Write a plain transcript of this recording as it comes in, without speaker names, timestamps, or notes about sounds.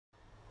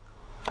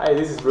Hi,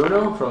 this is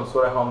Bruno from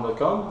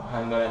Spotahome.com.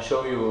 I'm going to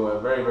show you a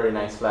very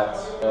nice flat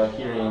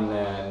here in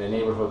the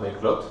neighborhood of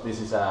Clot.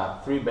 This is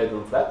a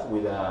 3-bedroom flat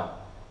with a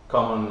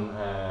common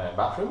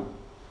bathroom.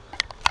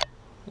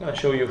 I'm going to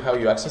show you how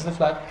you access the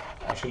flat.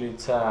 Actually,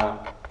 it's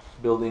a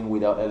building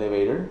without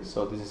elevator,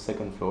 so this is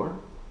second floor.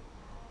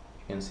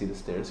 You can see the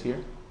stairs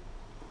here.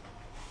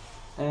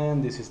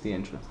 And this is the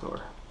entrance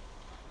door.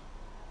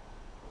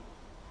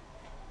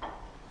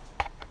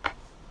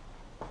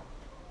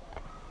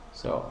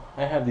 So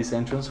I have this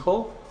entrance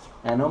hall,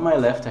 and on my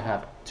left I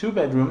have 2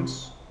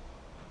 bedrooms.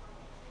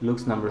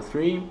 Looks number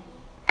 3.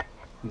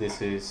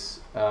 This is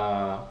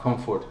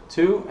comfort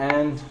 2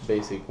 and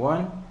basic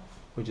 1,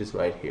 which is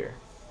right here.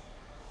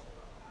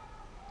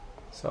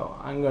 So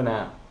I'm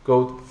gonna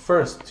go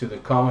first to the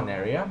common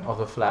area of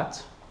the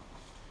flat.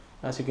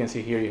 As you can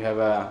see here, you have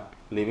a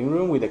living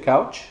room with a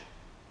couch,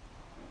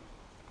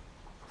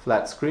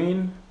 flat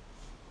screen,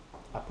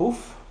 a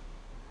poof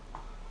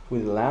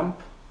with a lamp,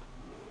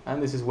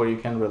 and this is where you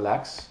can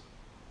relax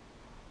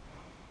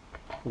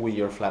with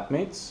your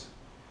flatmates.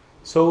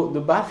 So the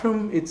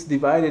bathroom, it's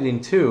divided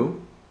in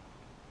 2.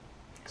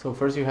 So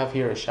first you have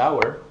here a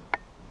shower.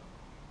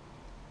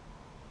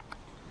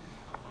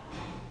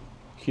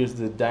 Here's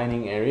the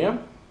dining area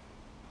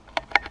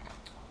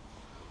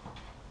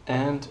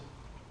and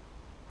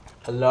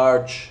a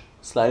large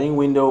sliding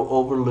window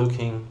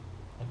overlooking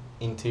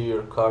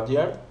interior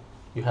courtyard.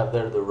 You have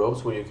there the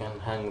ropes where you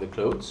can hang the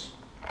clothes.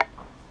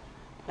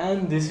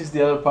 And this is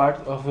the other part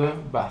of the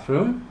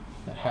bathroom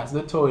that has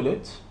the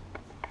toilet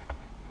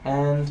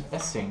and a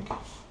sink.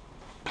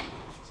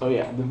 So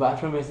yeah, the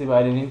bathroom is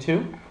divided in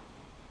 2.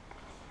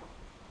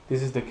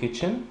 This is the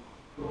kitchen.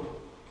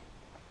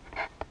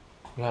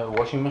 You have a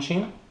washing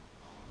machine,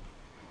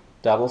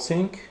 double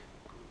sink,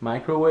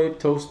 microwave,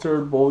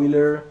 toaster,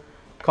 boiler,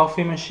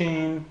 coffee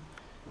machine.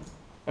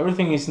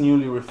 Everything is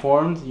newly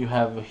reformed. You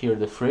have here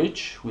the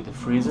fridge with the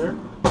freezer,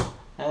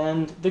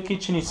 and the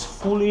kitchen is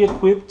fully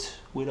equipped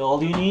with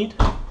all you need.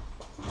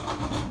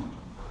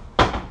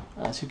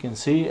 As you can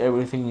see,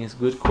 everything is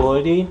good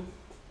quality.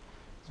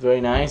 It's very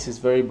nice, it's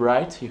very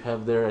bright. You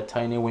have there a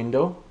tiny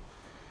window.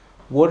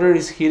 Water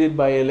is heated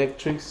by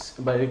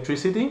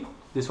electricity.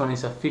 This one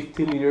is a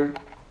 50-liter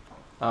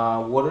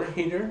water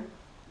heater.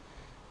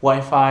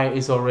 Wi-Fi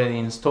is already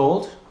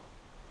installed.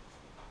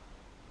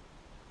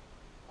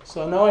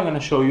 So now I'm going to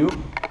show you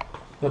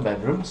the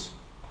bedrooms.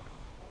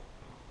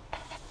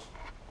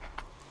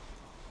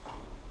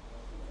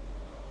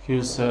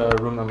 Here's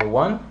room number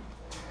 1.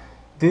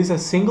 This is a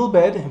single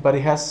bed, but it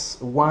has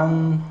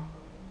 1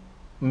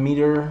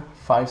 meter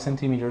 5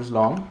 centimeters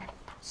long.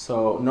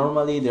 So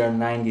normally they are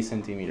 90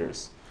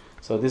 centimeters.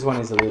 So this one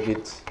is a little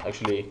bit,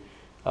 actually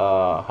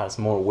has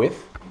more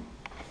width.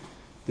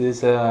 This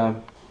is a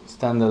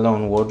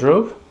standalone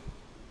wardrobe.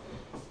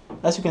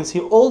 As you can see,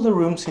 all the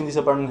rooms in this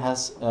apartment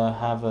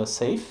have a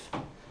safe,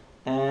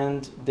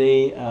 and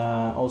they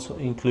also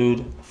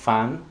include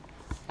fan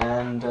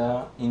and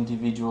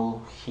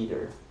individual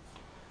heater.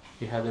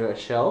 You have there a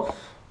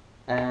shelf,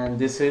 and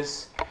this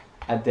is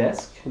a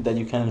desk that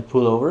you can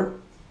pull over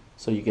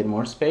so you get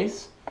more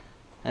space.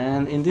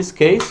 And in this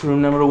case,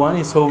 room number 1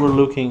 is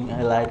overlooking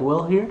a light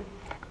well here.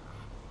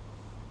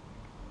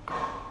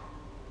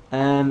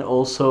 And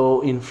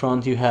also in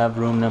front you have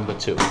room number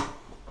 2.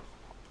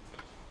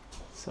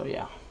 So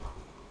yeah,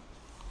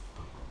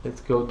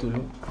 let's go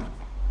to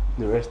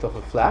the rest of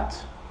the flat.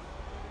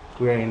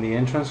 We're in the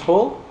entrance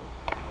hall,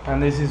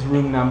 and this is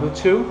room number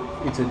 2.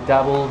 It's a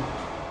double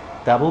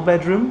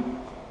bedroom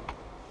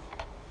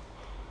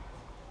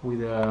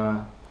with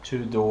a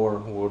 2-door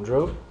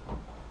wardrobe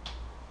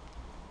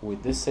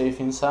with this safe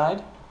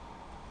inside,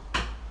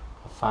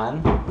 a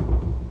fan,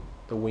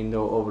 the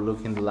window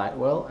overlooking the light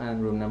well,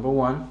 and room number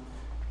 1,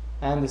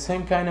 and the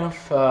same kind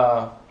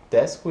of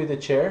desk with a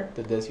chair.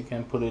 The desk, you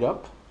can pull it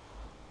up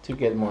to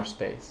get more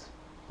space.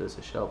 There's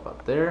a shelf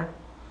up there.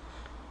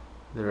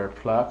 There are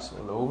plugs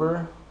all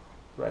over,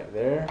 right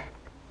there,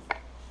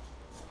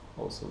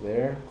 also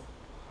there.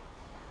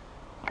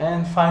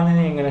 And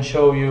finally, I'm going to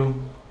show you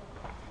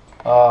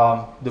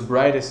the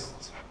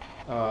brightest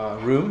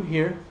room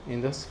here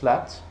in this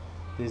flat.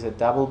 This is a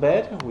double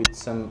bed with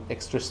some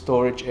extra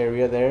storage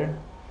area there,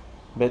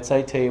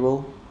 bedside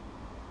table.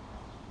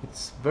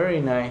 It's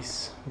very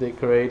nice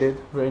decorated,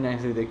 very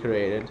nicely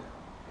decorated.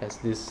 Has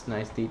these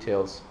nice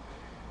details.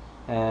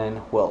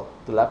 And well,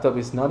 the laptop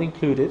is not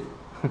included.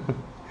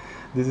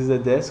 This is a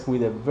desk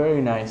with a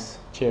very nice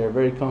chair,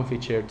 very comfy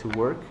chair to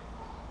work,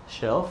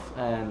 shelf,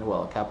 and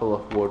well, a couple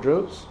of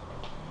wardrobes.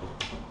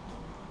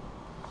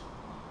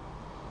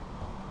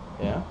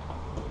 Yeah.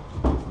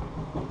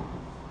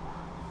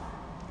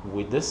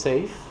 With the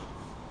safe,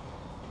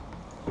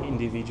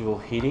 individual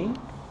heating.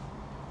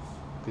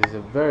 This is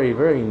a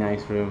very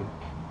nice room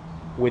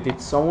with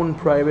its own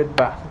private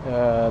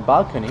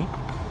balcony.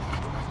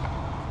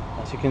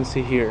 As you can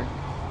see here,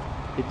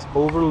 it's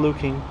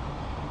overlooking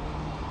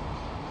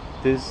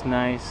this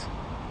nice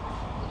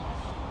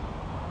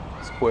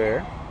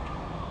square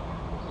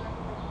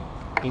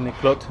in the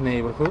Clot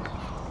neighborhood,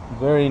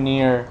 very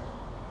near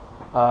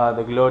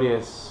the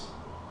glorious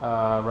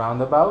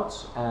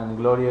roundabouts and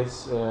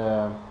glorious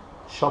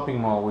shopping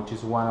mall, which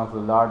is one of the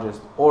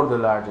largest or the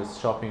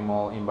largest shopping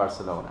mall in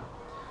Barcelona.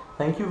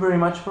 Thank you very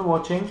much for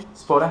watching.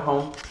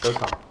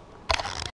 Spotahome.com.